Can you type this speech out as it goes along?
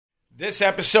This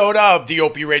episode of the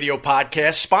Opie Radio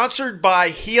Podcast, sponsored by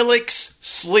Helix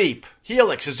Sleep.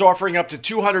 Helix is offering up to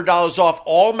 $200 off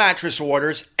all mattress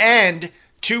orders and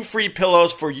 2 free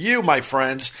pillows for you, my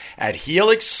friends, at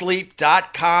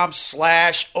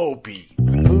helixsleep.com/Opie.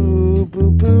 Boo,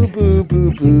 boo, boo, boo, boo,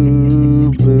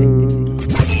 boo, boo.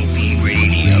 Opie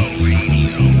Radio.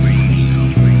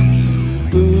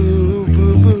 Boo,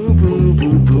 boo, boo, boo, boo,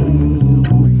 boo,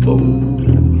 boo.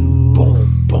 Boom,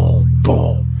 boom, boom,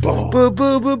 boom. Boo,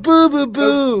 boo, boo, boo, boo,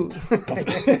 boo.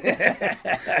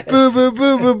 Boo, boo,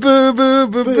 boo, boo, boo, boo,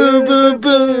 boo, boo, boo,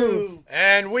 boo.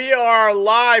 And we are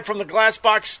live from the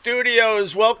Glassbox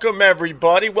Studios. Welcome,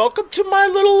 everybody. Welcome to my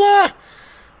little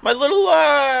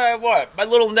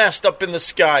nest up in the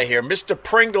sky here. Mr.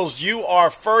 Pringles, you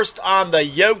are first on the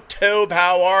YouTube.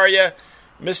 How are you?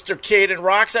 Mr. Caden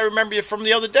Rocks, I remember you from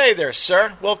the other day there,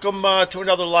 sir. Welcome to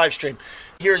another live stream.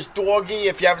 Here's Doggy.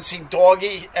 If you haven't seen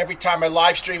Doggy, every time I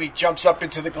live stream, he jumps up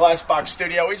into the Glassbox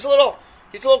Studio. He's a little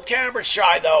camera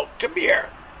shy, though. Come here.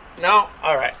 No?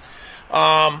 All right.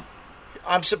 I'm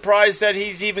surprised that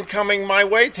he's even coming my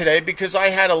way today because I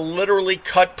had to literally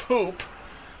cut poop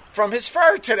from his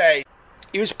fur today.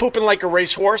 He was pooping like a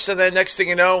racehorse, and then next thing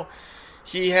you know,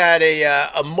 he had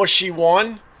a mushy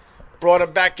one. Brought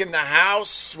him back in the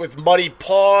house with muddy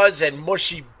paws and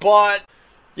mushy butt.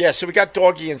 Yeah, so we got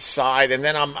Doggy inside, and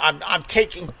then I'm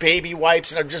taking baby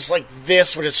wipes, and I'm just like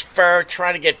this with his fur,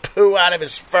 trying to get poo out of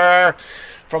his fur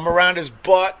from around his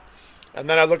butt. And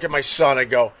then I look at my son and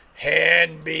go,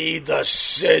 "Hand me the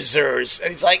scissors."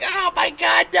 And he's like, "Oh my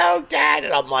God, no, Dad."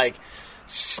 And I'm like,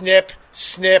 snip,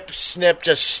 snip, snip,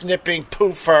 just snipping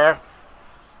poo fur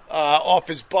off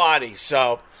his body.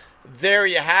 So there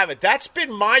you have it. That's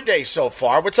been my day so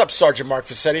far. What's up, Sergeant Mark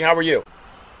Facchetti? How are you?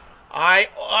 I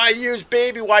use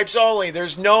baby wipes only.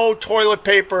 There's no toilet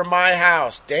paper in my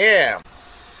house. Damn.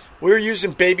 We were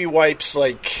using baby wipes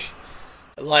like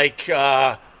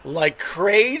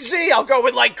crazy. I'll go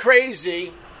with like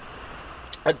crazy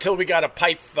until we got a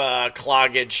pipe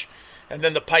cloggage. And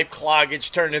then the pipe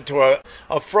cloggage turned into a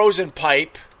frozen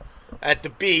pipe at the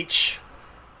beach.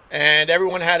 And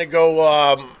everyone had to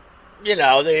go,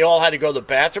 they all had to go to the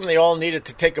bathroom. They all needed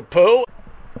to take a poo.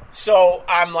 So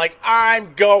I'm like,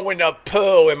 I'm going to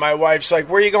poo. And my wife's like,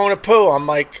 "Where are you going to poo?" I'm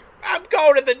like, "I'm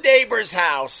going to the neighbor's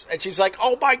house." And she's like,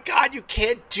 "Oh my God, you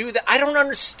can't do that." I don't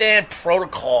understand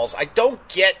protocols. I don't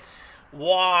get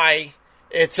why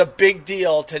it's a big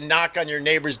deal to knock on your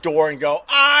neighbor's door and go,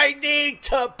 "I need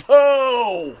to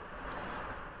poo."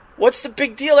 What's the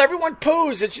big deal? Everyone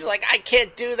poos. And she's like, "I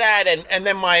can't do that." And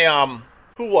then my,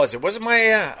 who was it? Was it my,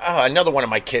 another one of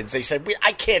my kids? They said,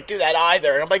 "I can't do that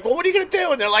either." And I'm like, "Well, what are you going to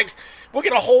do?" And they're like, We're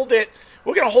going to hold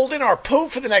in our poo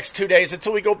for the next 2 days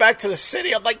until we go back to the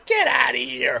city." I'm like, "Get out of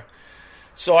here."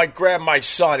 So I grab my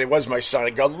son. It was my son.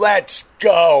 I go, "Let's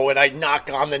go." And I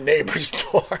knock on the neighbor's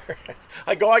door.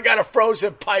 I go, "I got a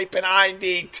frozen pipe and I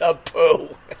need to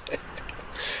poo."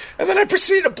 And then I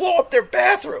proceeded to blow up their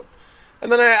bathroom.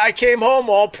 And then I came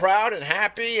home all proud and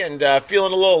happy and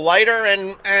feeling a little lighter.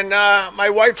 And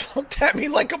my wife looked at me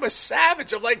like I'm a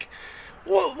savage. I'm like,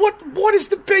 what is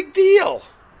the big deal?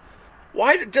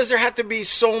 Why does there have to be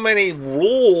so many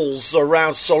rules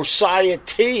around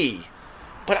society?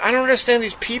 But I don't understand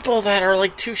these people that are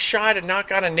like too shy to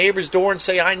knock on a neighbor's door and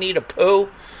say, "I need a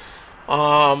poo."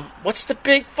 What's the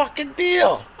big fucking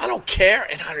deal? I don't care.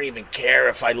 And I don't even care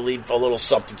if I leave a little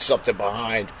something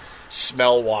behind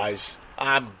smell-wise.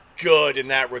 I'm good in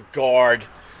that regard.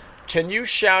 Can you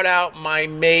shout out my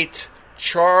mate,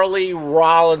 Charlie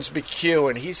Rollins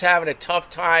McEwen? He's having a tough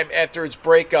time after his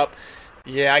breakup.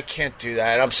 Yeah, I can't do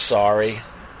that. I'm sorry,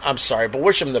 but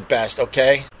wish him the best,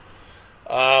 okay?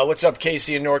 What's up,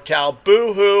 Casey in NorCal?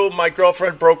 Boo-hoo, my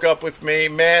girlfriend broke up with me.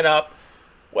 Man up.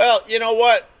 Well, you know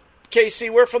what, Casey?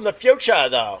 We're from the future,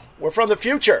 though. We're from the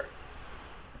future.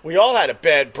 We all had a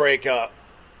bad breakup.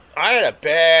 I had a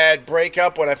bad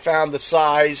breakup when I found the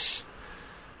size.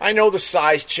 I know the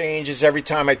size changes every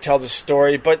time I tell the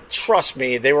story, but trust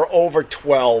me, they were over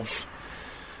 12.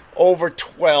 Over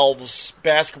 12's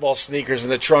basketball sneakers in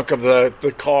the trunk of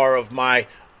the car of my,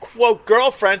 quote,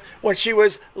 girlfriend when she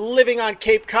was living on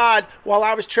Cape Cod while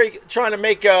I was trying to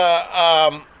make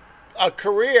a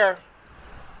career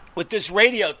with this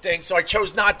radio thing. So I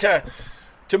chose not to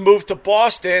move to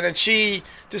Boston, and she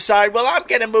decided, "Well, I'm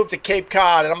going to move to Cape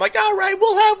Cod." And I'm like, "All right,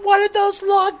 we'll have one of those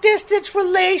long-distance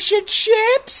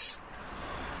relationships."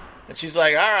 And she's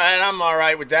like, "All right, I'm all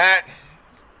right with that."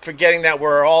 Forgetting that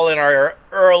we're all in our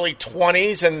early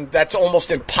 20s, and that's almost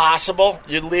impossible.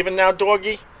 You're leaving now,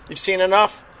 Doggy? You've seen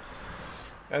enough?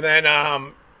 And then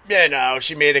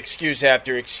she made excuse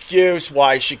after excuse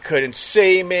why she couldn't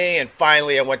see me. And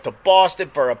finally, I went to Boston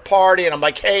for a party. And I'm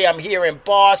like, hey, I'm here in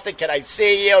Boston. Can I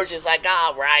see you? She's like,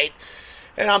 all right.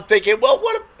 And I'm thinking, well,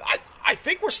 I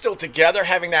think we're still together,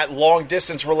 having that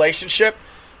long-distance relationship.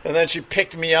 And then she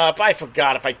picked me up. I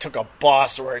forgot if I took a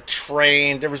bus or a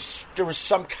train. There was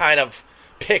some kind of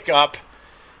pickup.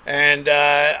 And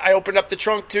I opened up the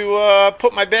trunk to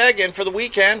put my bag in for the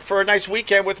weekend, for a nice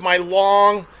weekend with my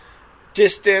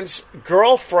long-distance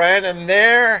girlfriend. And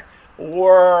there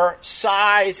were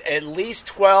size at least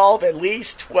 12,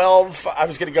 I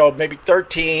was going to go maybe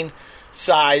 13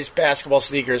 size basketball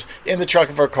sneakers in the trunk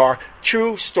of her car.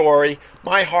 True story.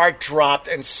 My heart dropped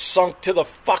and sunk to the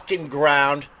fucking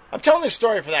ground. I'm telling this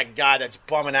story for that guy that's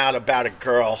bumming out about a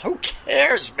girl. Who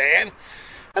cares, man?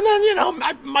 And then,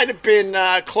 I might have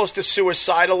been close to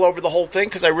suicidal over the whole thing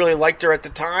because I really liked her at the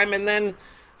time. And then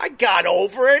I got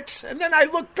over it. And then I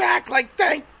look back like,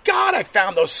 thank God I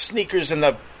found those sneakers in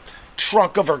the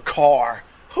trunk of her car.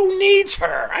 Who needs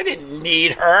her? I didn't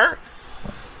need her.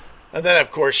 And then,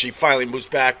 of course, she finally moves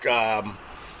back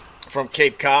from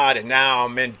Cape Cod, and now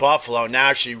I'm in Buffalo.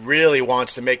 Now she really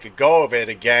wants to make a go of it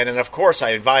again. And, of course, I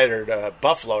invited her to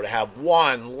Buffalo to have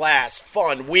one last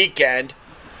fun weekend.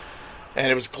 And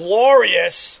it was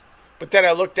glorious. But then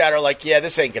I looked at her like, yeah,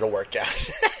 this ain't going to work out.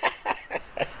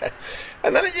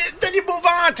 And then you move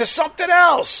on to something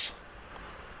else.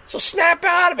 So snap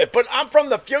out of it. But I'm from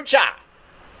the future.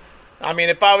 I mean,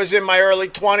 if I was in my early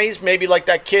 20s, maybe like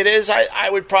that kid is, I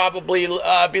would probably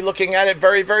be looking at it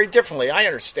very, very differently. I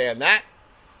understand that.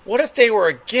 What if they were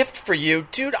a gift for you?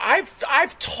 Dude,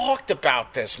 I've talked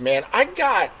about this, man. I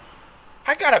got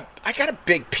a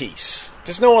big piece.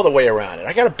 There's no other way around it.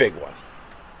 I got a big one.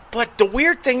 But the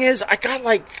weird thing is, I got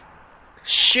like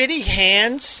shitty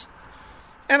hands,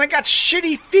 and I got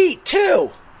shitty feet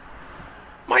too.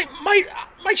 My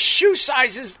shoe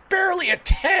size is barely a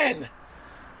 10.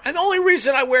 And the only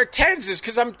reason I wear 10s is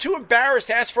because I'm too embarrassed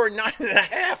to ask for a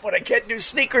 9.5 when I get new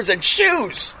sneakers and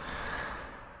shoes.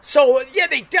 So yeah,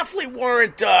 they definitely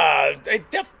weren't. They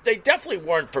definitely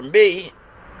weren't for me.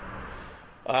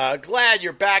 Glad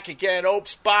you're back again,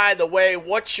 Opes. By the way,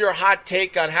 what's your hot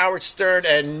take on Howard Stern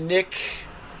and Nick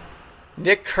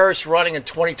Kearse running in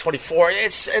 2024?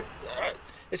 Is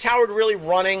Howard really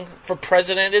running for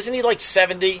president? Isn't he like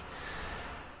 70?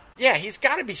 Yeah, he's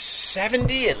got to be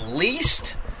 70 at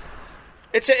least.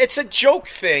 It's a joke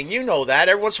thing, you know that.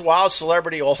 Every once in a while, a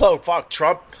celebrity, although fuck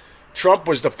Trump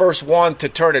was the first one to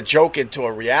turn a joke into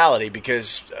a reality,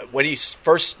 because when he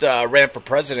first ran for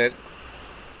president,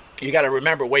 you got to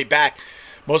remember way back,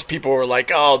 most people were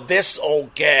like, "Oh, this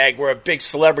old gag where a big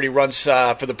celebrity runs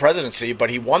for the presidency," but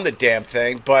he won the damn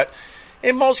thing. But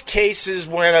in most cases,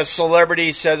 when a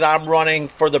celebrity says, "I'm running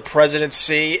for the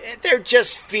presidency," they're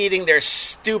just feeding their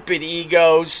stupid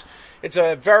egos. It's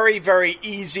a very, very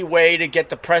easy way to get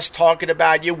the press talking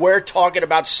about you. We're talking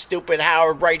about stupid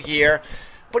Howard right here.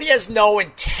 But he has no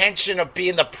intention of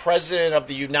being the president of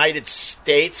the United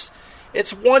States.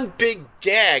 It's one big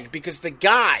gag because the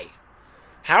guy,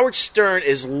 Howard Stern,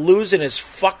 is losing his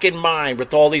fucking mind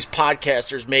with all these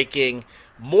podcasters making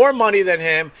more money than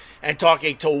him and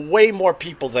talking to way more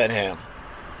people than him.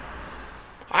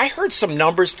 I heard some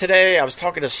numbers today. I was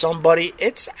talking to somebody.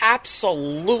 It's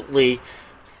absolutely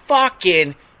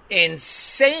fucking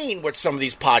insane what some of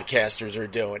these podcasters are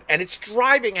doing. And it's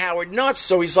driving Howard nuts.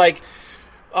 So he's like,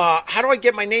 how do I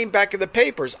get my name back in the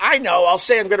papers? I know. I'll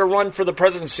say I'm going to run for the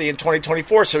presidency in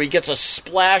 2024. So he gets a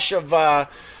splash of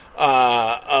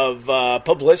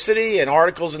publicity and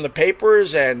articles in the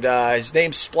papers, and his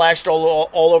name's splashed all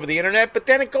over the internet. But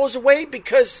then it goes away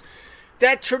because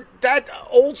that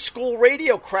old school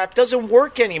radio crap doesn't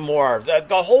work anymore.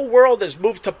 The whole world has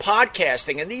moved to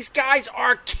podcasting, and these guys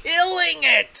are killing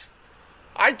it.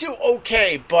 I do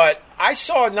okay, but I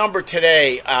saw a number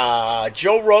today.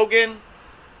 Joe Rogan,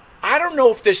 I don't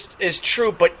know if this is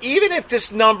true, but even if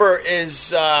this number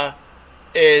is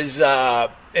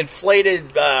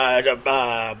inflated by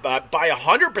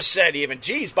 100% even,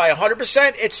 geez, by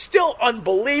 100%, it's still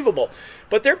unbelievable.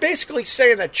 But they're basically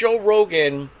saying that Joe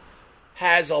Rogan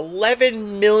has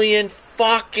 11 million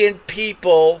fucking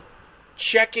people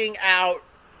checking out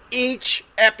each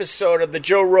episode of the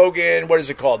Joe Rogan, what is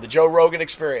it called? The Joe Rogan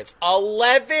Experience.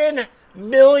 11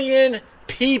 million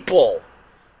people.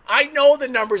 I know the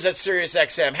numbers at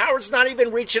SiriusXM. Howard's not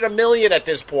even reaching 1 million at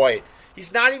this point.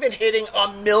 He's not even hitting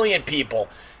 1 million people.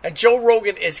 And Joe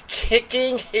Rogan is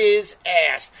kicking his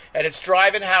ass. And it's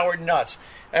driving Howard nuts.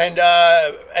 And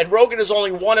Rogan is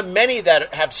only one of many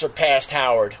that have surpassed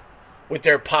Howard with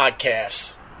their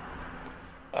podcasts.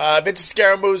 Vincent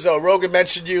Scaramuzzo, Rogan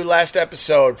mentioned you last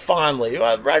episode fondly.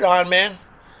 Right on, man.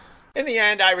 In the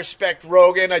end, I respect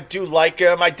Rogan. I do like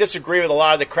him. I disagree with a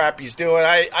lot of the crap he's doing.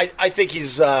 I think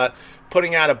he's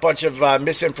putting out a bunch of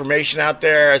misinformation out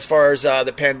there as far as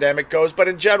the pandemic goes. But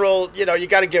in general, you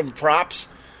got to give him props.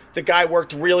 The guy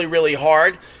worked really, really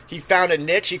hard. He found a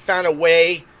niche. He found a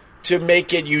way to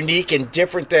make it unique and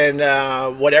different than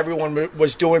what everyone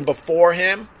was doing before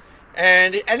him.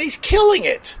 And he's killing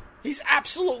it. He's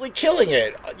absolutely killing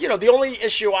it. The only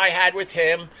issue I had with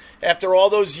him after all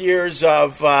those years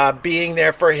of being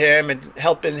there for him and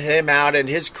helping him out in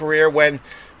his career when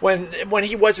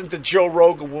he wasn't the Joe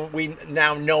Rogan we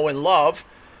now know and love,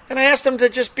 and I asked him to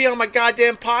just be on my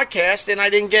goddamn podcast, and I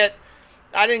didn't get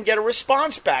a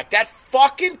response back. That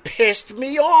fucking pissed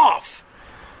me off.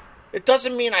 It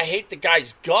doesn't mean I hate the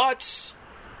guy's guts,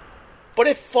 but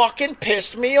it fucking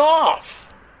pissed me off.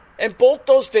 And both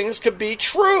those things could be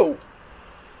true.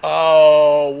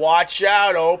 Oh, watch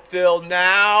out, Ope. They'll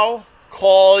now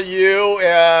call you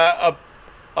a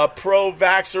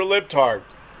pro-vaxxer libtard.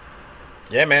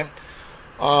 Yeah, man.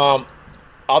 I'll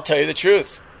tell you the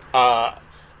truth. I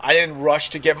didn't rush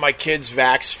to get my kids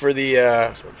vaxxed for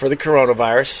the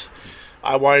coronavirus.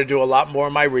 I wanted to do a lot more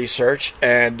of my research,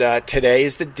 and today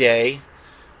is the day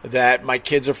that my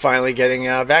kids are finally getting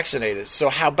vaccinated. So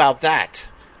how about that?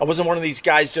 I wasn't one of these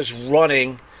guys just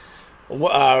running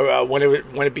when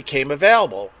it became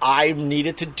available. I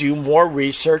needed to do more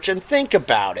research and think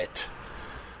about it.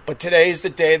 But today's the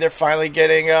day they're finally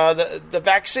getting the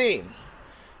vaccine.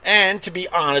 And to be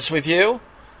honest with you,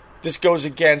 this goes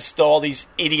against all these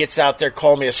idiots out there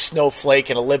calling me a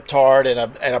snowflake and a libtard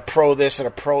and a pro this and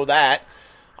a pro that.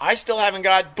 I still haven't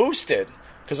got boosted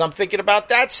because I'm thinking about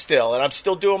that still, and I'm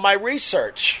still doing my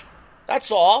research. That's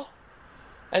all.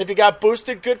 And if you got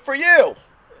boosted, good for you.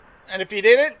 And if you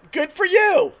didn't, good for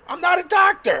you. I'm not a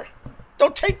doctor.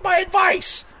 Don't take my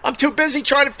advice. I'm too busy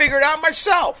trying to figure it out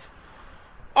myself.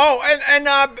 Oh,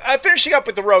 and finishing up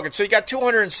with the Rogan. So you got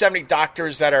 270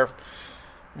 doctors that are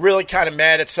really kind of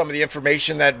mad at some of the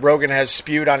information that Rogan has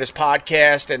spewed on his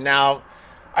podcast, and now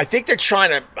I think they're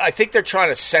trying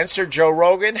to censor Joe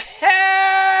Rogan.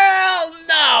 Hell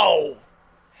no.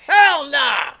 Hell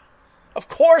nah. Of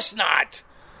course not.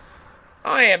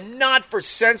 I am not for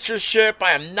censorship.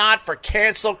 I am not for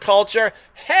cancel culture.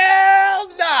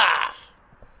 Hell nah.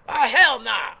 Hell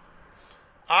nah.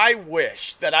 I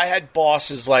wish that I had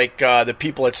bosses like the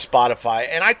people at Spotify,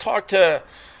 and I talked to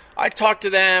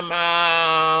them.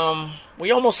 We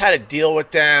almost had a deal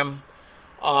with them.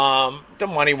 The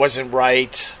money wasn't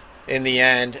right in the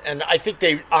end, and I think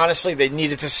they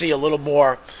needed to see a little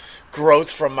more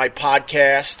growth from my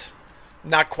podcast.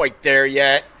 Not quite there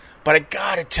yet. But I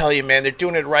gotta tell you, man, they're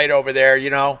doing it right over there.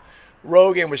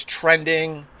 Rogan was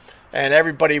trending, and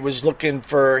everybody was looking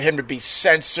for him to be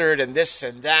censored and this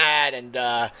and that. And,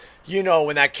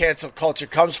 when that cancel culture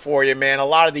comes for you, man, a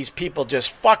lot of these people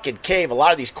just fucking cave. A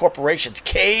lot of these corporations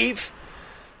cave.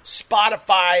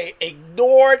 Spotify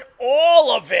ignored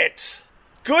all of it.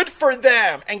 Good for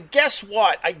them. And guess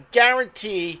what? I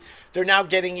guarantee they're now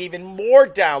getting even more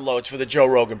downloads for the Joe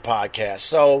Rogan podcast.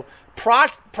 So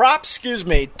props to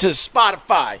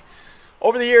Spotify.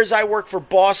 Over the years, I worked for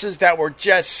bosses that were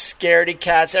just scaredy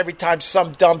cats. Every time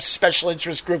some dumb special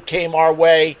interest group came our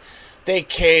way, they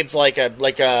caved like a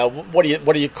what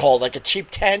do you call it? Like a cheap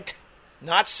tent?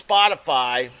 Not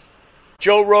Spotify.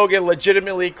 Joe Rogan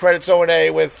legitimately credits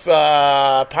O&A with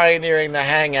pioneering the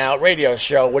Hangout radio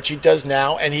show, which he does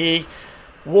now, and he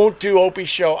won't do Opie's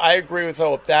show. I agree with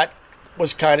Ope. That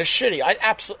was kind of shitty.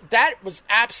 That was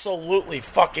absolutely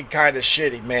fucking kind of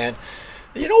shitty, man.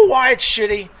 You know why it's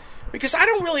shitty? Because I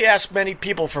don't really ask many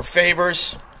people for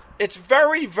favors. It's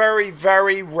very, very,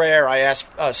 very rare I ask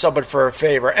someone for a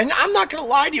favor. And I'm not going to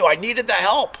lie to you. I needed the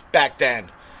help back then.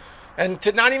 And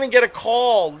to not even get a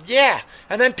call, yeah.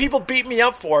 And then people beat me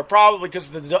up for it, probably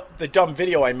because of the dumb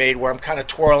video I made where I'm kind of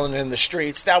twirling in the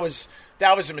streets. That was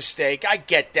a mistake. I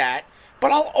get that.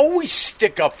 But I'll always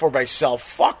stick up for myself.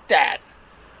 Fuck that.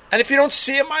 And if you don't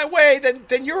see it my way,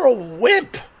 then you're a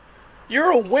wimp.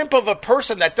 You're a wimp of a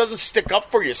person that doesn't stick up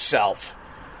for yourself.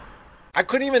 I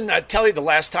couldn't even tell you the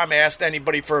last time I asked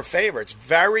anybody for a favor. It's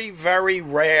very, very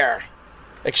rare.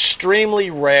 Extremely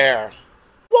rare.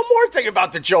 One more thing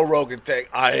about the Joe Rogan thing.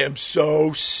 I am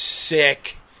so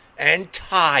sick and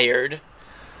tired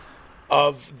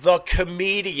of the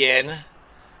comedian,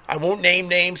 I won't name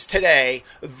names today,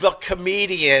 the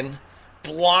comedian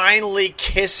blindly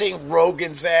kissing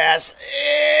Rogan's ass.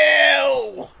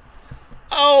 Ew!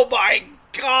 Oh my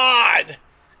God!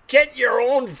 Get your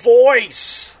own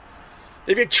voice!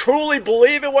 If you truly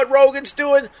believe in what Rogan's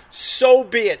doing, so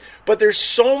be it. But there's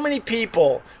so many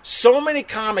people, so many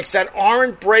comics that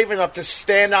aren't brave enough to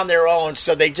stand on their own,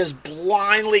 so they just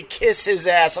blindly kiss his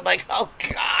ass. I'm like, oh,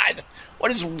 God,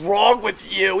 what is wrong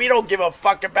with you? We don't give a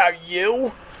fuck about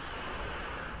you.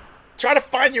 Try to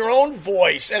find your own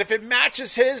voice, and if it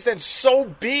matches his, then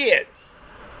so be it.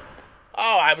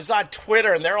 Oh, I was on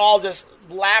Twitter, and they're all just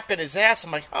lapping his ass.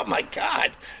 I'm like, oh, my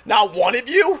God. Not one of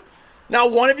you? Now,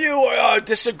 one of you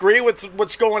disagree with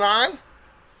what's going on?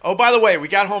 Oh, by the way, we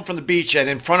got home from the beach, and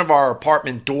in front of our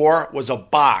apartment door was a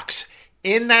box.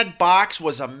 In that box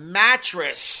was a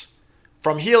mattress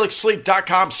from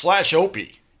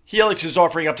HelixSleep.com/Opie. Helix is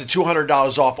offering up to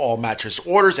 $200 off all mattress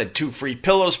orders and 2 free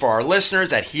pillows for our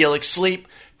listeners at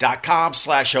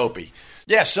HelixSleep.com/Opie.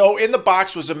 Yeah, so in the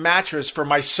box was a mattress for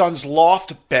my son's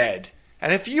loft bed.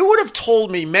 And if you would have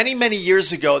told me many, many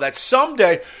years ago that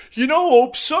someday,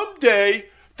 someday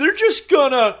they're just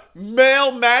gonna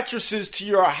mail mattresses to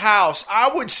your house, I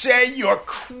would say you're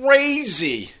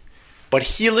crazy. But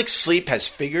Helix Sleep has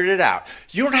figured it out.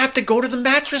 You don't have to go to the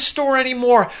mattress store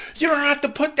anymore. You don't have to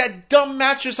put that dumb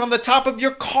mattress on the top of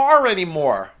your car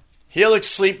anymore. Helix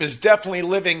Sleep is definitely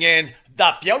living in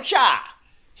the future.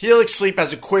 Helix Sleep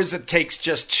has a quiz that takes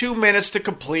just 2 minutes to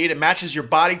complete. It matches your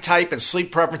body type and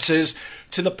sleep preferences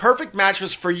to the perfect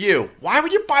mattress for you. Why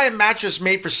would you buy a mattress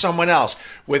made for someone else?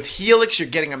 With Helix, you're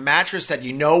getting a mattress that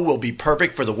you know will be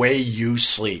perfect for the way you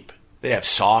sleep. They have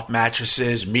soft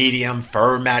mattresses, medium,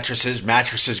 firm mattresses,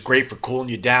 mattresses great for cooling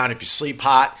you down if you sleep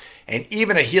hot, and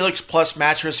even a Helix Plus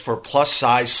mattress for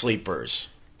plus-size sleepers.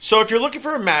 So if you're looking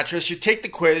for a mattress, you take the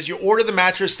quiz, you order the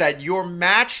mattress that you're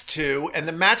matched to, and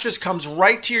the mattress comes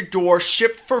right to your door,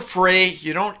 shipped for free.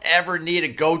 You don't ever need to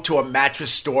go to a mattress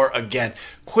store again.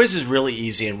 Quiz is really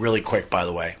easy and really quick, by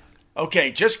the way.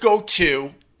 Okay, just go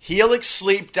to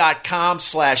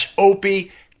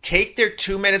HelixSleep.com/Opie. Take their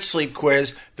 2-minute sleep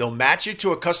quiz. They'll match you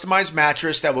to a customized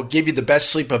mattress that will give you the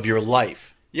best sleep of your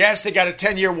life. Yes, they got a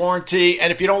 10-year warranty,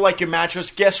 and if you don't like your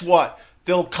mattress, guess what?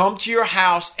 They'll come to your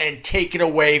house and take it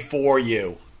away for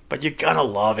you. But you're gonna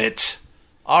love it.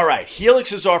 All right,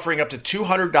 Helix is offering up to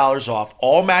 $200 off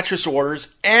all mattress orders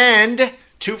and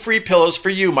 2 free pillows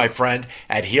for you, my friend,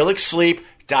 at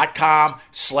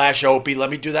HelixSleep.com/Opie.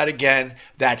 Let me do that again.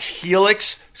 That's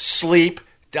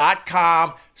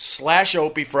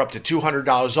HelixSleep.com/Opie for up to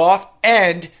 $200 off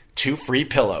and 2 free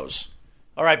pillows.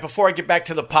 All right, before I get back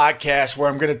to the podcast where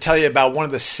I'm going to tell you about one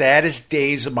of the saddest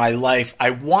days of my life, I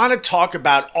want to talk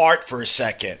about art for a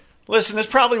second. Listen, this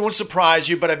probably won't surprise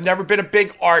you, but I've never been a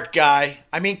big art guy.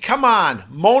 I mean, come on,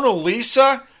 Mona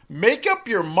Lisa? Make up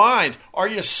your mind. Are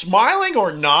you smiling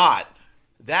or not?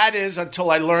 That is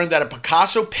until I learned that a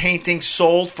Picasso painting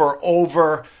sold for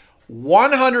over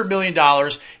 $100 million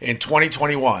in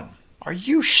 2021. Are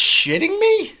you shitting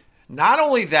me? Not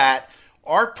only that,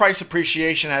 art price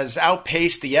appreciation has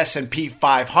outpaced the S&P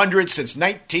 500 since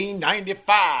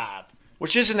 1995,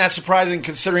 which isn't that surprising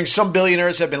considering some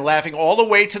billionaires have been laughing all the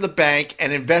way to the bank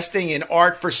and investing in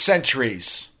art for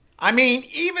centuries. I mean,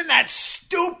 even that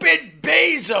stupid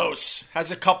Bezos has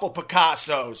a couple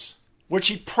Picassos, which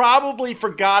he probably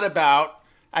forgot about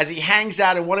as he hangs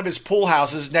out in one of his pool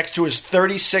houses next to his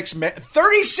 36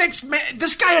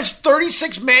 this guy has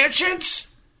 36 mansions?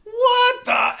 What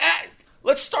the heck?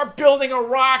 Let's start building a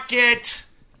rocket.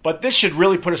 But this should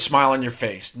really put a smile on your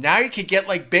face. Now you can get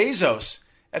like Bezos.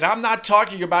 And I'm not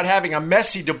talking about having a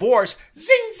messy divorce.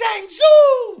 Zing, zang,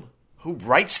 zoom. Who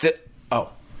writes the...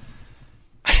 Oh.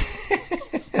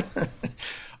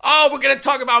 Oh, we're going to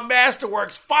talk about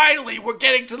Masterworks. Finally, we're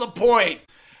getting to the point.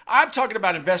 I'm talking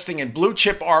about investing in blue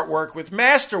chip artwork with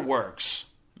Masterworks.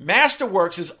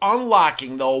 Masterworks is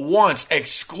unlocking the once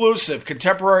exclusive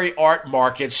contemporary art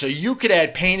market so you could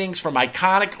add paintings from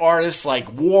iconic artists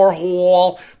like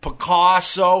Warhol,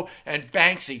 Picasso, and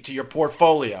Banksy to your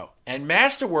portfolio. And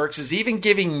Masterworks is even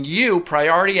giving you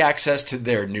priority access to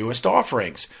their newest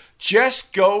offerings.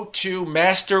 Just go to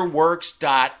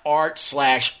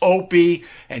masterworks.art/Opie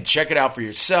and check it out for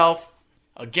yourself.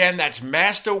 Again, that's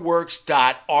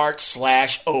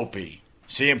masterworks.art/Opie.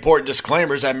 See important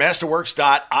disclaimers at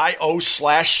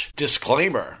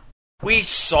masterworks.io/disclaimer. We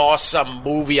saw some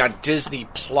movie on Disney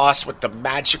Plus with the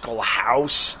magical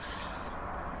house.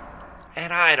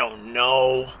 And I don't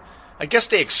know. I guess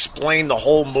they explained the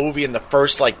whole movie in the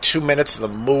first 2 minutes of the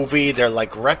movie. They're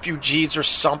like refugees or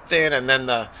something. And then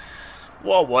the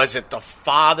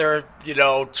father,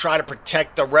 try to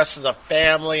protect the rest of the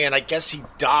family. And I guess he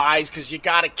dies because you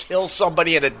got to kill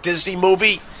somebody in a Disney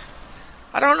movie.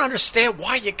 I don't understand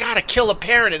why you gotta kill a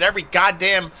parent in every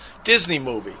goddamn Disney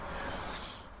movie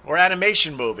or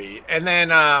animation movie. And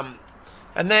then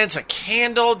and then it's a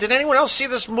candle. Did anyone else see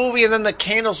this movie? And then the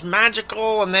candle's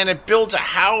magical, and then it builds a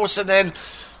house, and then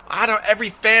every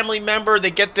family member,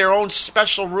 they get their own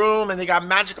special room, and they got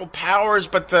magical powers.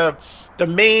 But the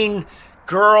main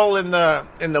girl in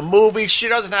the movie, she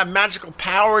doesn't have magical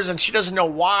powers, and she doesn't know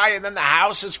why. And then the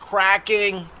house is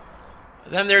cracking.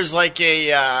 And then there's like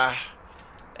a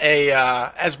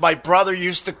as my brother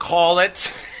used to call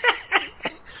it,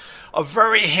 a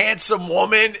very handsome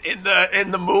woman in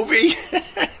the movie.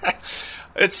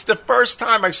 It's the first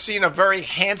time I've seen a very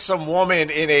handsome woman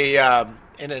in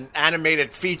an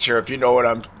animated feature, if you know what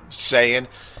I'm saying.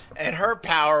 And her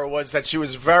power was that she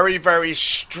was very, very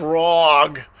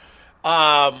strong.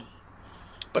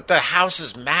 But the house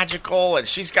is magical, and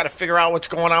she's got to figure out what's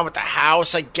going on with the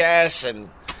house, I guess.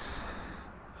 And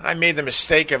I made the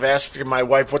mistake of asking my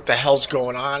wife what the hell's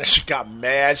going on, and she got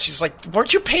mad. She's like,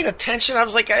 weren't you paying attention? I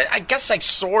was like, I guess I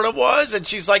sort of was. And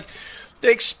she's like,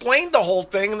 they explained the whole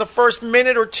thing in the first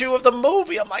minute or two of the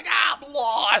movie. I'm like, I'm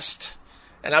lost.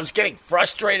 And I was getting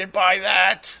frustrated by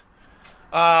that.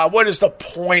 What is the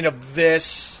point of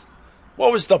this?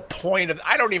 What was the point of...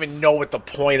 I don't even know what the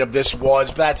point of this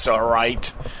was, but that's all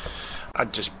right. I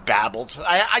just babbled.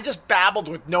 I just babbled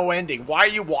with no ending. Why are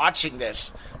you watching this?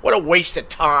 What a waste of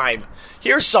time.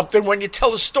 Here's something, when you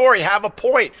tell a story, have a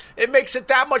point. It makes it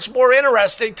that much more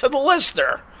interesting to the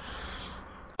listener.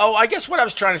 Oh, I guess what I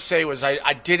was trying to say was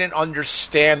I didn't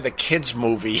understand the kids'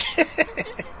 movie.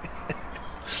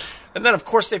 And then, of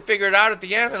course, they figured it out at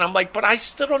the end, and I'm like, but I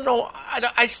still don't know.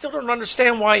 I still don't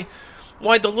understand why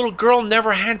the little girl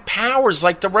never had powers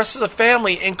like the rest of the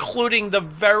family, including the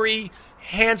very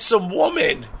handsome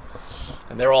woman.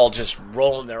 And they're all just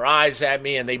rolling their eyes at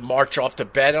me, and they march off to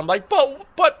bed. I'm like, but,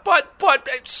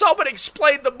 someone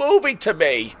explained the movie to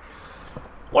me.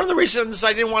 One of the reasons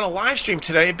I didn't want to live stream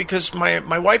today, because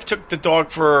my wife took the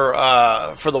dog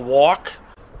for the walk.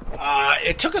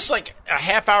 It took us like a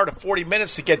half hour to 40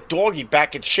 minutes to get Doggy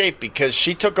back in shape, because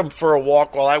she took him for a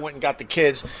walk while I went and got the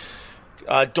kids.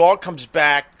 Dog comes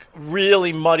back,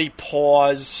 really muddy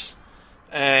paws,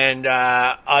 and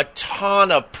a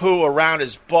ton of poo around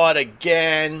his butt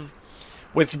again,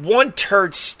 with one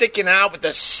turd sticking out with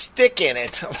a stick in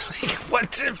it. I'm like,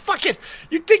 what the fucking...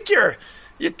 You think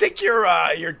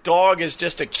your dog is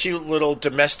just a cute little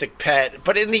domestic pet,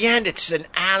 but in the end, it's an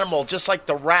animal, just like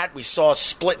the rat we saw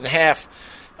split in half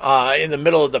in the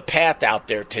middle of the path out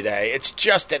there today. It's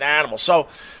just an animal. So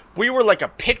we were like a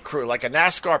pit crew, like a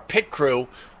NASCAR pit crew,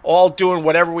 all doing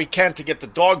whatever we can to get the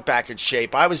dog back in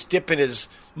shape. I was dipping his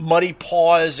muddy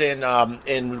paws in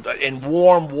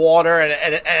warm water,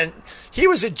 and he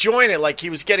was enjoying it like he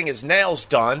was getting his nails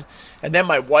done. And then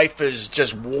my wife is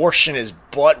just washing his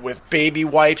butt with baby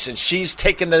wipes, and she's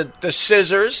taking the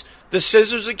scissors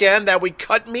again that we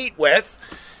cut meat with,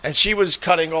 and she was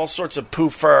cutting all sorts of poo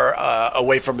fur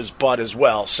away from his butt as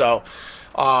well. So,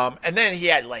 and then he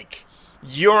had like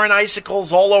urine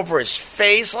icicles all over his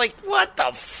face. Like, what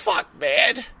the fuck,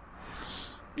 man?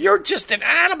 You're just an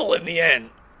animal in the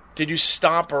end. Did you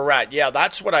stomp a rat? Yeah,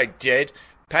 that's what I did.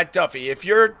 Pat Duffy, if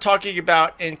you're talking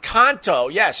about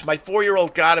Encanto, yes, my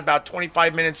 4-year-old got about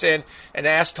 25 minutes in and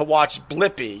asked to watch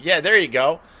Blippi. Yeah, there you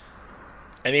go.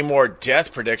 Any more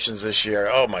death predictions this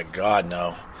year? Oh, my God,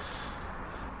 no.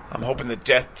 I'm hoping the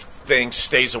death thing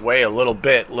stays away a little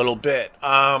bit.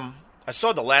 I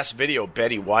saw the last video of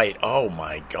Betty White. Oh,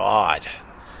 my God.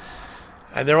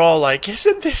 And they're all like,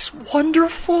 isn't this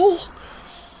wonderful?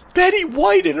 Betty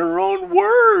White in her own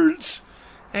words.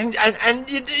 And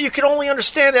you can only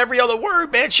understand every other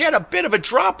word, man. She had a bit of a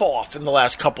drop-off in the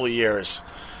last couple of years.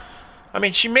 I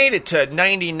mean, she made it to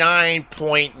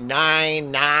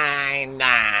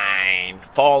 99.999,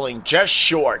 falling just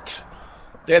short.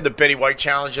 They had the Betty White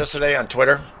Challenge yesterday on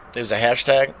Twitter. There's a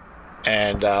hashtag.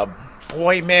 And,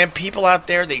 boy, man, people out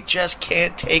there, they just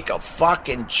can't take a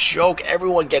fucking joke.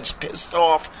 Everyone gets pissed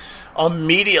off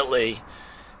immediately.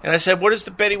 And I said, what is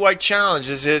the Betty White Challenge?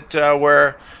 Is it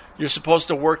where you're supposed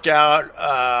to work out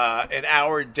an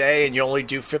hour a day and you only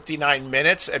do 59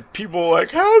 minutes? And people were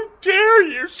like, how dare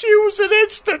you? She was an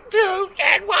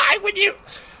institution. Why would you?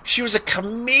 She was a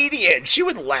comedian. She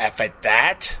would laugh at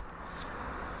that.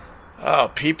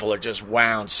 Oh, people are just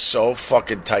wound so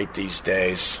fucking tight these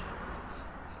days.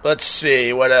 Let's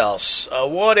see, what else?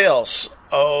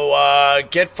 Oh,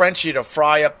 get Frenchie to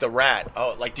fry up the rat.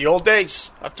 Oh, like the old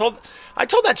days. I told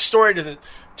that story to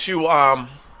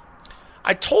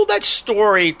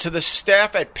the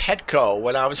staff at Petco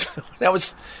when I was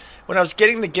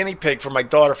getting the guinea pig for my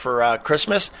daughter for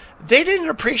Christmas. They didn't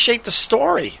appreciate the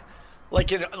story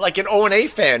like an O&A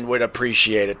fan would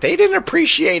appreciate it. They didn't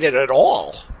appreciate it at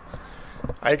all.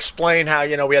 I explained how,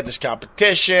 we had this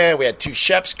competition. We had 2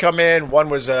 chefs come in. One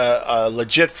was a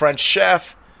legit French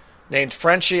chef named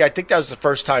Frenchie. I think that was the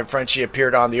first time Frenchie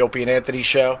appeared on the Opie and Anthony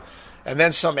show. And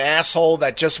then some asshole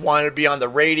that just wanted to be on the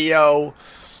radio.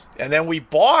 And then we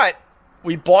bought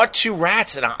 2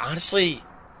 rats. And honestly,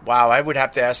 wow, I would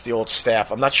have to ask the old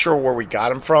staff. I'm not sure where we got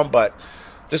them from, but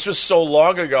this was so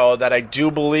long ago that I do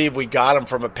believe we got them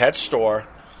from a pet store.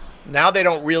 Now they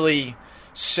don't really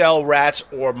sell rats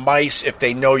or mice if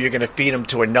they know you're going to feed them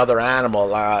to another animal.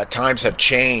 Times have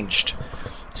changed.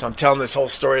 So I'm telling this whole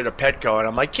story to Petco, and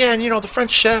I'm like, yeah, and the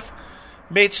French chef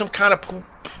made some kind of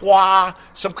pois,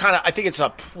 I think it's a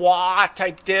pois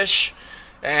type dish,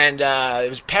 and it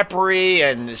was peppery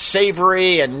and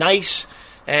savory and nice,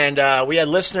 and we had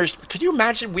listeners. Could you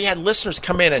imagine we had listeners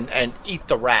come in and eat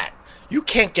the rat? You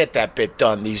can't get that bit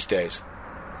done these days.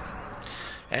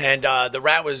 And the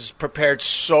rat was prepared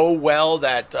so well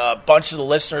that a bunch of the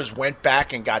listeners went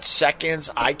back and got seconds.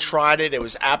 I tried it. It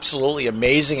was absolutely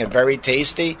amazing and very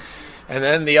tasty. And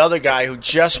then the other guy who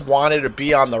just wanted to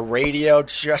be on the radio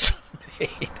just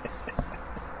made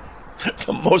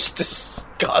the most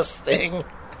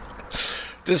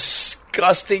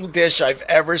disgusting dish I've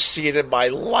ever seen in my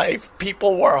life.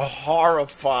 People were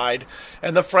horrified.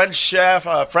 And the French chef,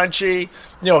 Frenchie,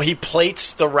 he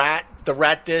plates the rat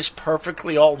dish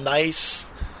perfectly, all nice,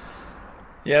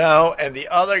 and the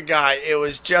other guy, it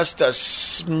was just a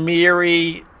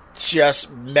smeary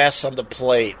mess on the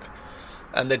plate.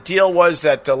 And the deal was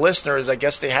that the listeners, I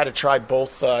guess they had to try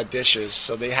both dishes,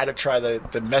 so they had to try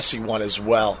the messy one as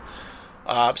well.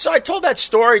 So I told that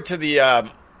story to the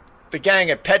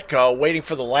gang at Petco, waiting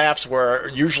for the laughs, where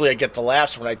usually I get the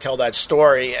laughs when I tell that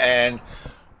story, and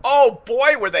oh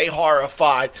boy, were they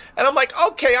horrified. And I'm like,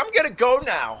 okay, I'm going to go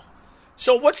now.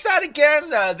 So what's that again?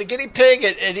 The guinea pig,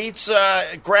 it eats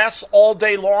grass all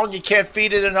day long. You can't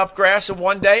feed it enough grass in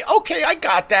one day. Okay, I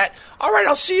got that. All right,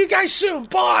 I'll see you guys soon.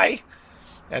 Bye.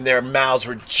 And their mouths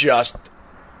were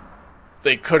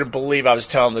they couldn't believe I was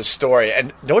telling this story. And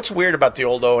you know what's weird about the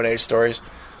old O&A stories?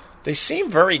 They seem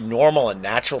very normal and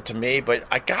natural to me, but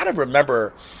I got to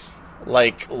remember,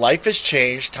 life has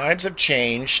changed, times have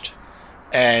changed,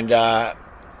 and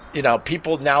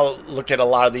people now look at a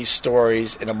lot of these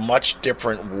stories in a much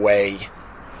different way.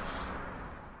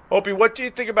 Opie, what do you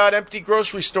think about empty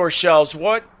grocery store shelves?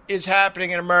 What is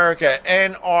happening in America?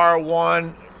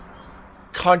 NR1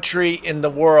 country in the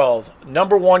world.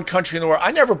 Number 1 country in the world.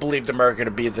 I never believed America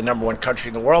to be the number 1 country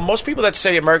in the world. Most people that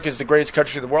say America is the greatest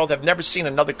country in the world have never seen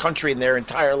another country in their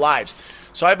entire lives.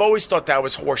 So I've always thought that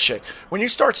was horseshit. When you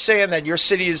start saying that your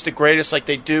city is the greatest, like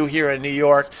they do here in New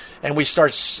York, and we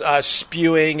start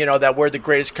spewing, that we're the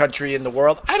greatest country in the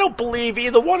world, I don't believe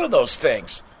either one of those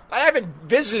things. I haven't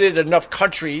visited enough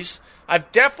countries.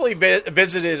 I've definitely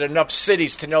visited enough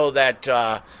cities to know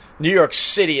that New York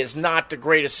City is not the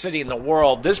greatest city in the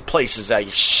world. This place is a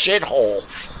shithole.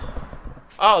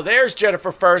 Oh, there's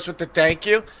Jennifer First with the thank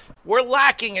you. We're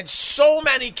lacking in so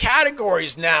many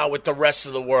categories now with the rest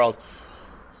of the world.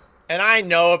 And I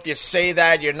know if you say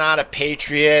that, you're not a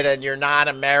patriot and you're not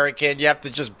American. You have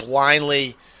to just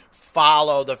blindly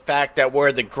follow the fact that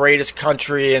we're the greatest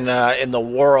country in the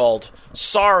world.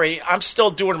 Sorry, I'm still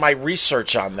doing my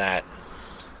research on that.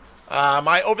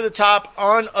 My over-the-top,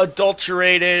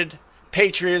 unadulterated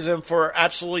patriotism for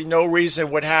absolutely no reason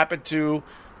would happen to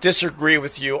disagree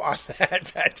with you on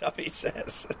that, Pat Duffy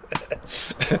says.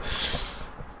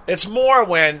 It's more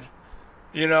when,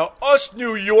 us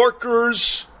New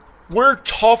Yorkers, we're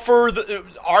tougher.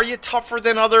 Are you tougher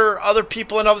than other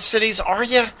people in other cities? Are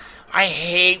you? I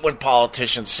hate when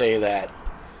politicians say that.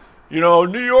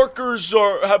 New Yorkers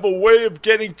have a way of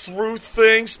getting through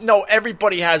things. No,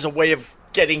 everybody has a way of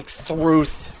getting through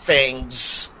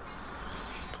things.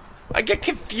 I get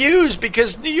confused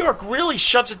because New York really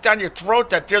shoves it down your throat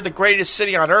that they're the greatest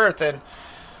city on earth, and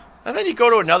then you go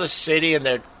to another city and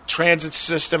their transit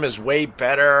system is way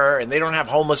better, and they don't have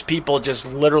homeless people just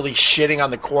literally shitting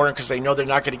on the corner because they know they're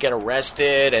not going to get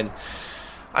arrested, and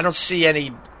I don't see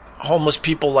any homeless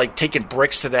people taking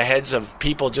bricks to the heads of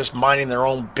people just minding their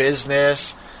own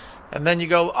business. And then you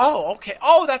go, oh, okay.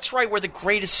 Oh, that's right. We're the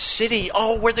greatest city.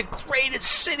 Oh, we're the greatest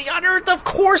city on earth. Of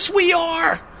course we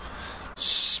are.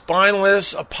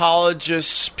 Spineless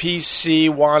apologists, PC,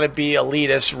 wannabe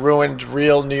elitists ruined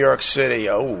real New York City.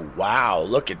 Oh, wow.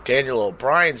 Look at Daniel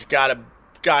O'Brien's got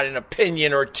an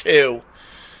opinion or two.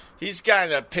 He's got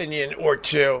an opinion or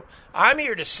two. I'm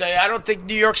here to say I don't think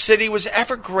New York City was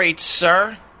ever great,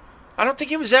 sir. I don't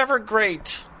think it was ever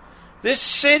great. This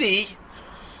city...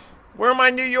 Where are my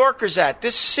New Yorkers at?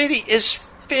 This city is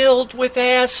filled with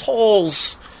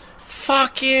assholes.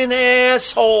 Fucking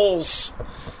assholes.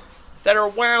 that are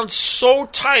wound so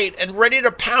tight and ready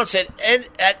to pounce at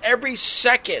every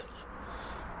second.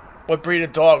 What breed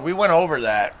of dog? We went over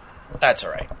that. That's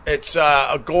all right. It's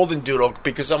a golden doodle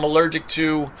because I'm allergic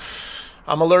to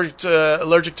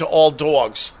all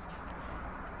dogs.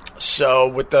 So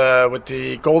with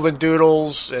the golden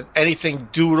doodles and anything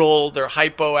doodle, they're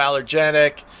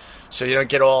hypoallergenic, so you don't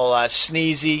get all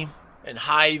sneezy and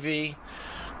hivey.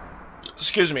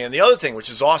 Excuse me. And the other thing, which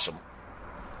is awesome,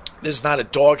 there's not a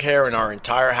dog hair in our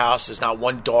entire house. There's not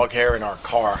one dog hair in our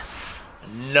car.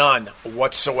 None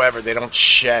whatsoever. They don't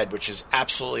shed, which is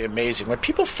absolutely amazing. When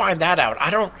people find that out, I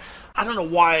don't know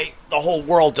why the whole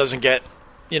world doesn't get,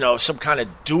 some kind of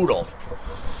doodle.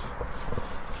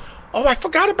 Oh, I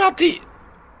forgot about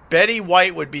Betty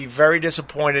White would be very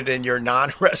disappointed in your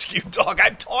non-rescue dog.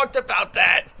 I've talked about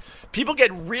that. People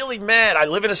get really mad. I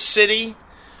live in a city,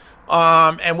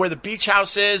 and where the beach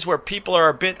house is, where people are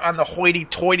a bit on the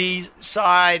hoity-toity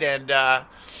side, and I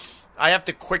have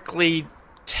to quickly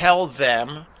tell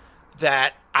them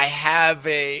that I have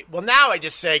now I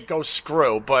just say go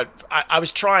screw, but I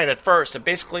was trying at first, and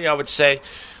basically I would say,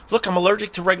 look, I'm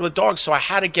allergic to regular dogs, so I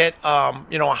had to get, a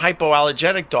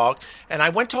hypoallergenic dog. And I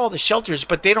went to all the shelters,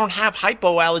 but they don't have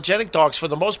hypoallergenic dogs for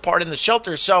the most part in the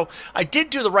shelters. So I did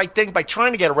do the right thing by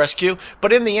trying to get a rescue,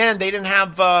 but in the end, they didn't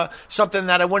have something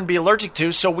that I wouldn't be allergic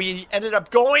to. So we ended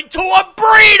up going to a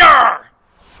breeder.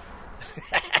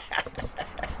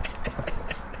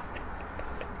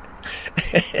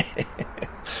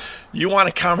 You want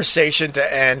a conversation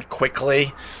to end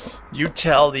quickly? You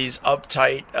tell these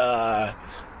uptight,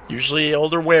 usually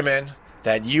older women,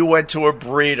 that you went to a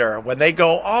breeder. When they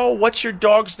go, oh, what's your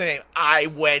dog's name? I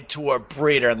went to a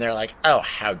breeder. And they're like, oh,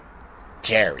 how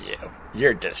dare you?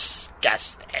 You're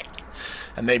disgusting.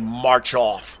 And they march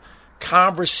off.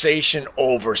 Conversation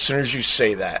over as soon as you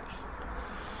say that.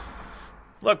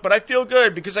 Look, but I feel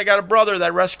good because I got a brother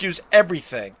that rescues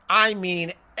everything. I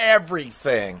mean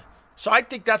everything. So I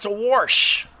think that's a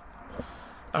wash.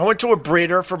 I went to a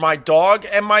breeder for my dog,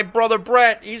 and my brother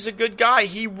Brett, he's a good guy.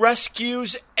 He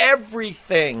rescues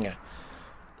everything.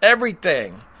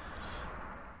 Everything.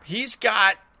 He's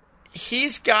got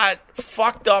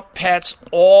fucked up pets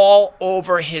all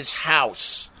over his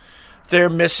house. They're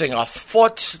missing a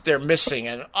foot. They're missing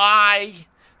an eye.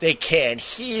 They can't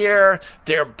hear.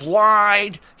 They're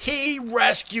blind. He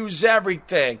rescues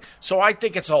everything. So I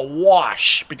think it's a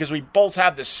wash because we both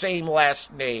have the same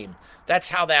last name. That's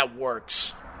how that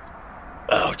works.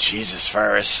 Oh, Jesus,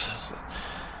 Ferris.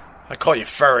 I call you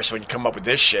Ferris when you come up with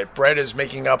this shit. Brett is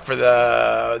making up for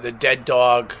the dead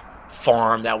dog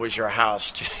farm that was your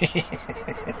house.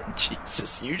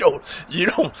 Jesus, you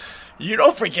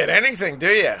don't forget anything, do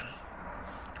you?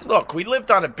 Look, we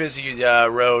lived on a busy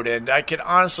road, and I can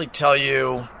honestly tell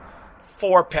you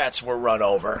 4 pets were run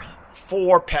over.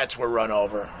 4 pets were run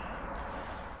over.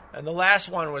 And the last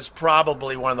one was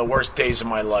probably one of the worst days of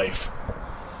my life.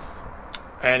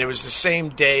 And it was the same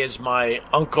day as my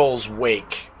uncle's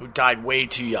wake, who died way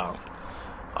too young.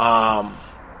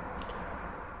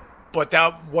 But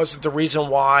that wasn't the reason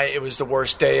why it was the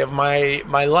worst day of my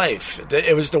life.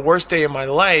 It was the worst day of my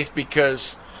life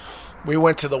because we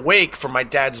went to the wake for my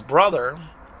dad's brother,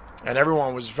 and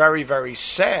everyone was very, very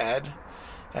sad.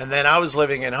 And then I was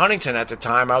living in Huntington at the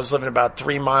time. I was living about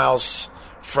 3 miles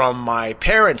from my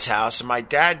parents' house, and my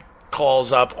dad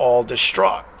calls up all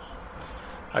distraught.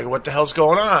 I go, what the hell's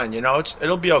going on?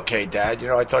 It'll be okay, Dad.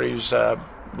 I thought he was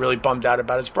really bummed out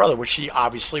about his brother, which he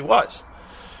obviously was.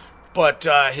 But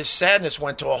his sadness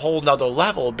went to a whole nother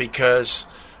level because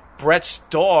Brett's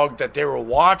dog that they were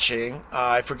watching,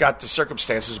 I forgot the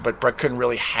circumstances, but Brett couldn't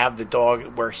really have the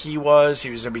dog where he was. He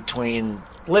was in between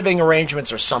living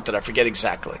arrangements or something. I forget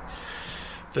exactly.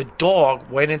 The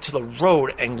dog went into the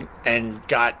road and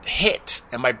got hit.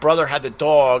 And my brother had the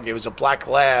dog. It was a black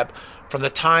lab. From the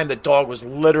time the dog was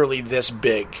literally this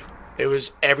big. It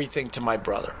was everything to my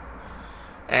brother.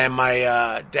 And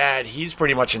my dad, he's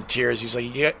pretty much in tears. He's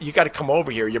like, you got to come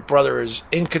over here. Your brother is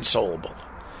inconsolable.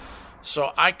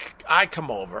 So I come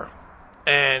over,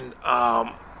 and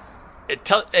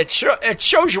it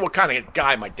shows you what kind of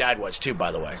guy my dad was too,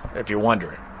 by the way, if you're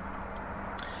wondering.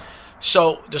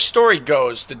 So the story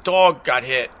goes, the dog got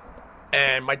hit,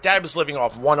 and my dad was living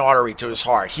off one artery to his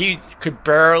heart. He could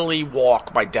barely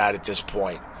walk, my dad, at this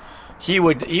point. He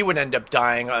would end up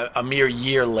dying a mere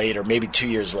year later, maybe 2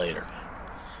 years later.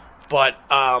 But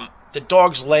the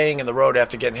dog's laying in the road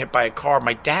after getting hit by a car.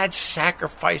 My dad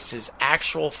sacrificed his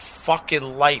actual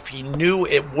fucking life. He knew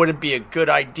it wouldn't be a good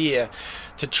idea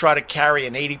to try to carry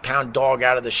an 80-pound dog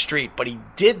out of the street. But he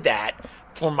did that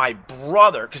for my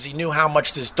brother because he knew how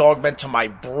much this dog meant to my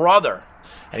brother.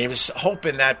 And he was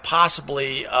hoping that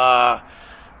possibly,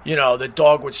 the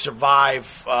dog would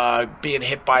survive being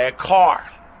hit by a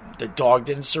car. The dog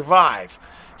didn't survive.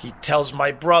 He tells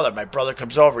my brother. My brother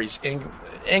comes over. He's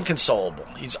inconsolable.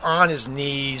 He's on his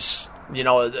knees.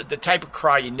 The type of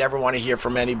cry you never want to hear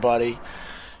from anybody.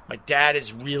 My dad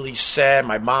is really sad.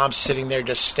 My mom's sitting there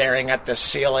just staring at the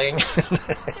ceiling.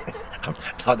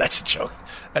 No, that's a joke.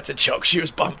 That's a joke. She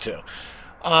was bummed too.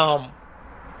 And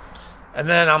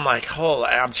then I'm like,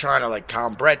 I'm trying to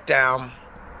calm Brett down.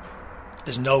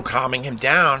 There's no calming him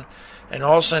down. And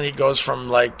all of a sudden he goes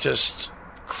from just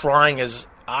crying his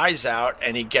eyes out,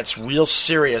 and he gets real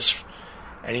serious.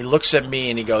 And he looks at me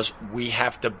and he goes, "We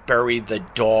have to bury the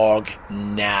dog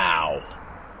now."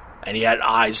 And he had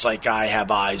eyes like I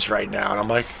have eyes right now. And I'm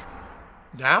like,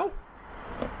 now?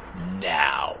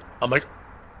 Now. I'm like,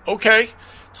 okay.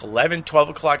 It's 11, 12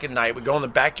 o'clock at night. We go in the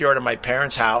backyard of my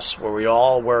parents' house where we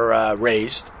all were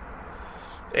raised.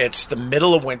 It's the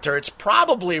middle of winter. It's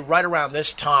probably right around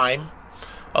this time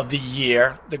of the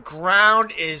year. The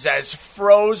ground is as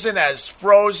frozen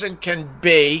can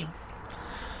be.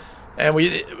 And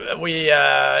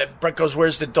Brett goes,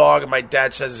 "Where's the dog?" And my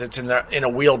dad says it's in a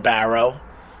wheelbarrow.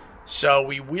 So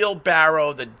we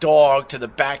wheelbarrow the dog to the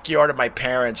backyard of my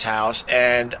parents' house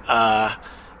and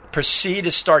proceed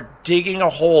to start digging a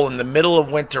hole in the middle of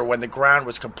winter when the ground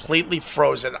was completely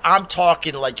frozen. I'm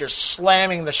talking like you're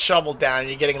slamming the shovel down and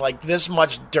you're getting this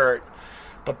much dirt.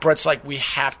 But Brett's like, "We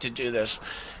have to do this."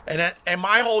 And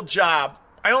my whole job,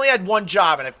 I only had one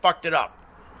job and I fucked it up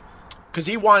because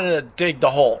he wanted to dig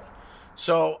the hole.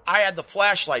 So I had the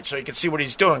flashlight so he could see what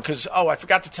he's doing. Because, I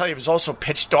forgot to tell you, it was also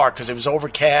pitch dark because it was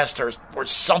overcast or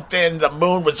something. The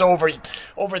moon was over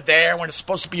there when it's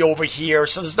supposed to be over here.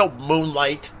 So there's no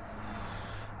moonlight.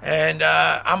 And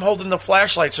I'm holding the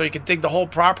flashlight so he could dig the hole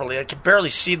properly. I could barely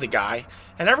see the guy.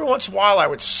 And every once in a while I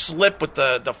would slip with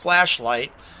the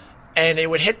flashlight. And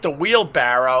it would hit the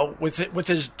wheelbarrow with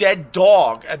his dead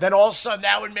dog. And then all of a sudden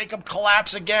that would make him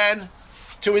collapse again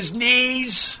to his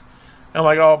knees. I'm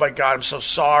like, "Oh, my God, I'm so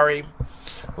sorry."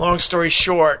 Long story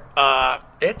short,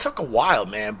 it took a while,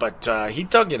 man, but he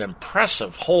dug an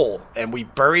impressive hole, and we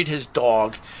buried his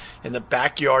dog in the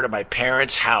backyard of my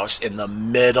parents' house in the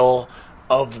middle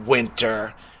of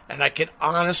winter. And I can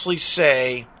honestly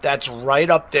say that's right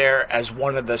up there as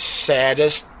one of the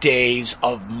saddest days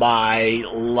of my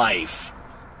life.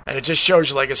 And it just shows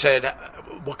you, like I said,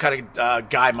 what kind of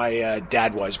guy my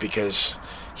dad was, because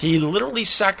he literally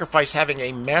sacrificed having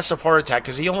a massive heart attack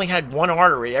because he only had one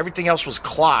artery. Everything else was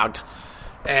clogged.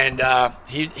 And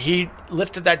he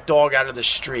lifted that dog out of the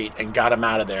street and got him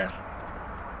out of there.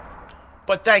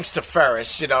 But thanks to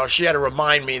Ferris, she had to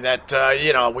remind me that,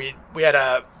 we had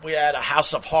a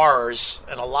house of horrors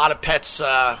and a lot of pets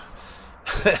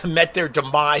met their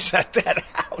demise at that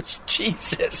house.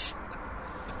 Jesus.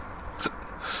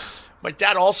 My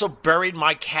dad also buried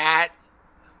my cat.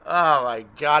 Oh my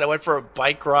God! I went for a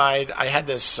bike ride. I had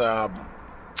this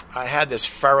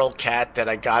feral cat that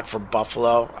I got from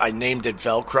Buffalo. I named it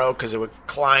Velcro because it would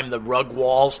climb the rug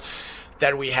walls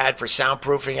that we had for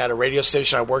soundproofing at a radio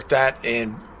station I worked at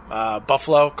in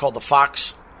Buffalo called the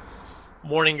Fox.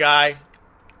 Morning guy.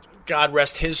 God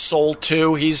rest his soul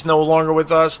too. He's no longer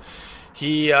with us.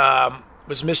 He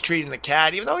was mistreating the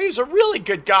cat, even though he was a really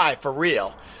good guy for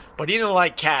real. But he didn't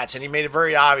like cats, and he made it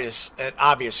very obvious, and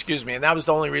that was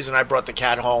the only reason I brought the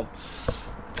cat home.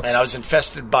 And I was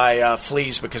infested by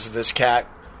fleas because of this cat.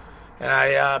 And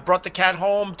I brought the cat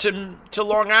home to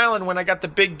Long Island when I got the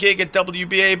big gig at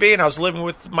WBAB, and I was living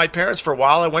with my parents for a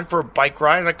while. I went for a bike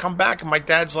ride, and I come back, and my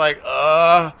dad's like,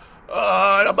 and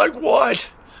I'm like, "What?"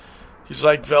 He's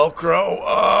like,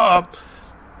 "Velcro,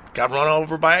 got run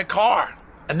over by a car."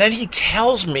 And then he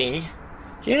tells me,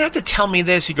 he didn't have to tell me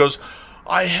this, he goes,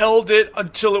 "I held it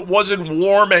until it wasn't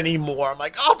warm anymore." I'm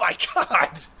like, "Oh my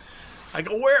God." I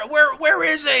go, where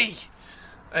is he?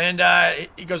 And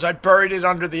he goes, "I buried it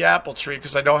under the apple tree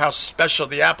because I know how special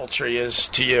the apple tree is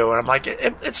to you." And I'm like,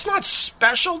 it's not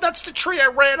special. That's the tree I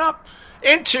ran up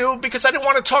into because I didn't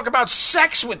want to talk about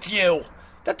sex with you.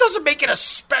 That doesn't make it a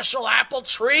special apple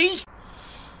tree.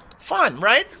 Fun,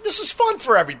 right? This is fun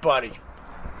for everybody.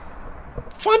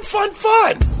 Fun.